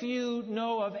 If you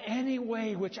know of any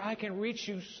way which I can reach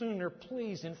you sooner,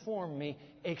 please inform me.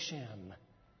 Akshem.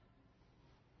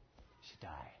 She died.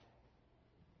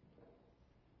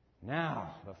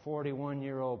 Now, the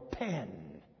 41-year-old pen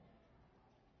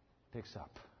picks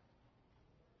up.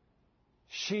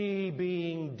 She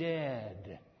being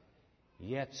dead,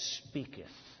 yet speaketh.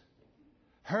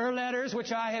 Her letters,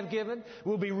 which I have given,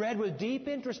 will be read with deep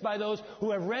interest by those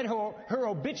who have read her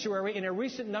obituary in a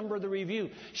recent number of the Review.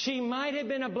 She might have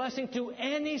been a blessing to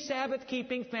any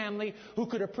Sabbath-keeping family who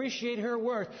could appreciate her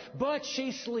worth, but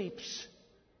she sleeps.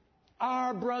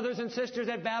 Our brothers and sisters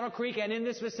at Battle Creek and in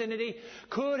this vicinity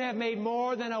could have made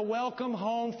more than a welcome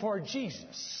home for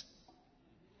Jesus.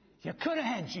 You could have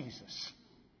had Jesus.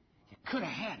 You could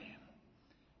have had Him.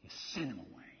 You sent Him away.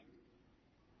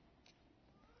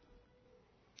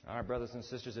 Our brothers and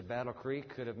sisters at Battle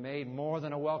Creek could have made more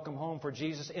than a welcome home for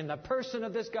Jesus in the person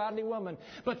of this godly woman.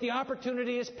 But the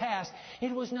opportunity is past.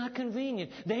 It was not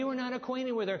convenient. They were not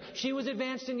acquainted with her. She was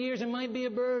advanced in years and might be a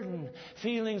burden.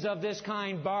 Feelings of this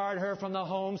kind barred her from the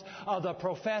homes of the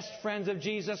professed friends of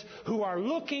Jesus who are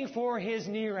looking for His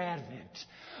near advent.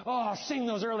 Oh, sing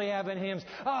those early Advent hymns.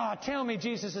 Tell me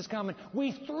Jesus is coming.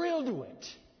 We thrilled to it.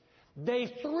 They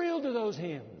thrilled to those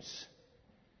hymns.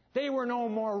 They were no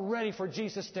more ready for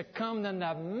Jesus to come than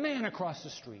the man across the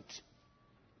street.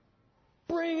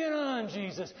 Bring it on,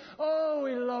 Jesus. Oh,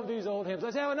 we love these old hymns.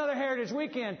 Let's have another Heritage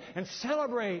Weekend and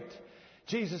celebrate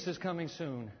Jesus is coming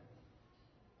soon.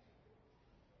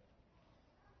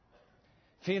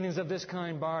 Feelings of this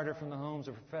kind barred her from the homes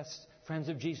of professed friends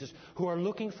of Jesus who are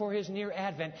looking for His near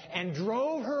advent and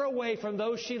drove her away from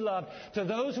those she loved to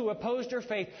those who opposed her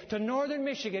faith to northern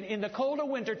Michigan in the cold of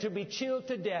winter to be chilled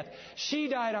to death. She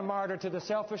died a martyr to the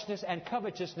selfishness and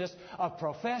covetousness of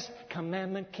professed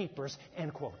commandment keepers.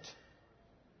 End quote.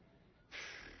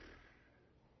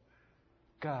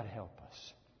 God help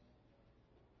us.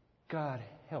 God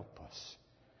help us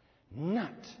not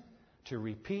to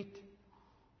repeat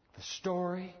the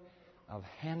story of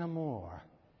Hannah More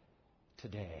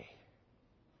today.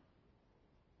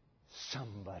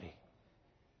 Somebody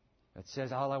that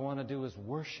says, all I want to do is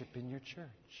worship in your church.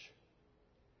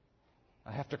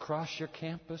 I have to cross your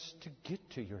campus to get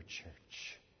to your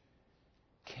church.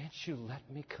 Can't you let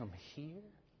me come here?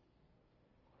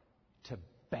 To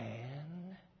ban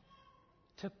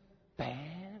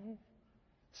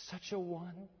such a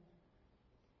one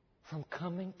from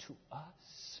coming to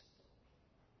us?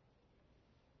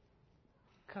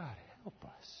 God help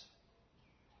us.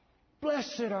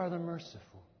 Blessed are the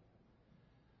merciful,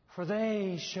 for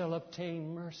they shall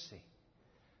obtain mercy.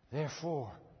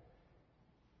 Therefore,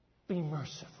 be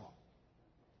merciful,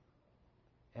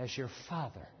 as your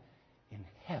Father in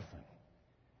heaven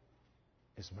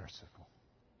is merciful.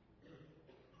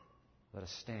 Let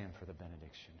us stand for the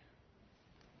benediction.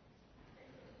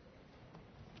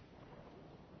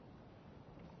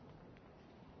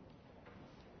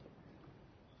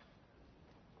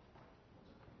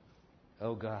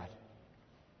 Oh God,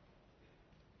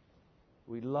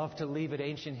 we love to leave it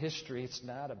ancient history. It's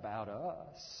not about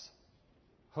us.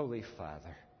 Holy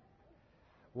Father,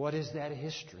 what is that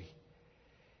history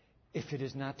if it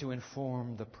is not to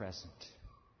inform the present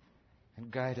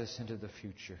and guide us into the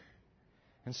future?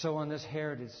 And so on this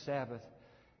Heritage Sabbath,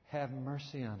 have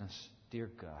mercy on us,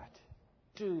 dear God.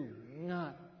 Do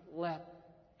not let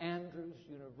Andrews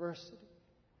University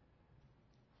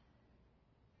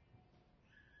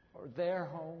or their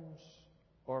homes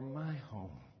or my home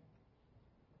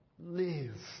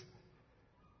live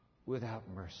without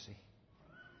mercy.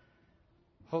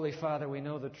 Holy Father, we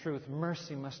know the truth.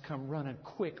 Mercy must come running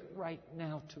quick right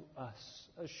now to us.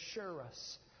 Assure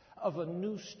us of a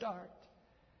new start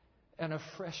and a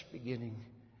fresh beginning.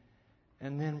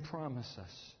 And then promise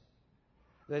us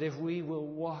that if we will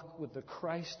walk with the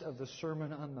Christ of the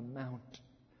Sermon on the Mount,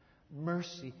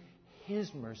 mercy,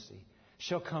 His mercy,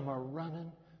 shall come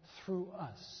a-running through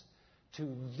us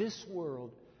to this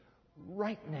world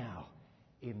right now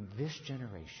in this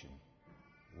generation,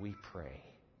 we pray.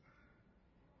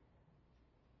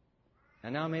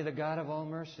 And now may the God of all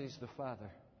mercies, the Father,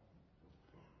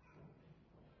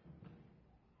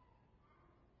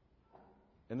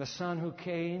 and the Son who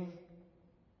came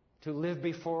to live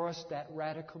before us that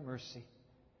radical mercy,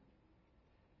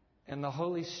 and the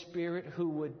Holy Spirit who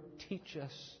would teach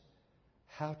us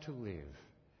how to live,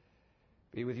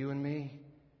 be with you and me,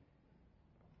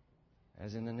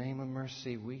 as in the name of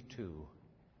mercy we too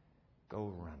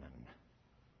go running.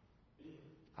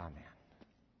 Amen.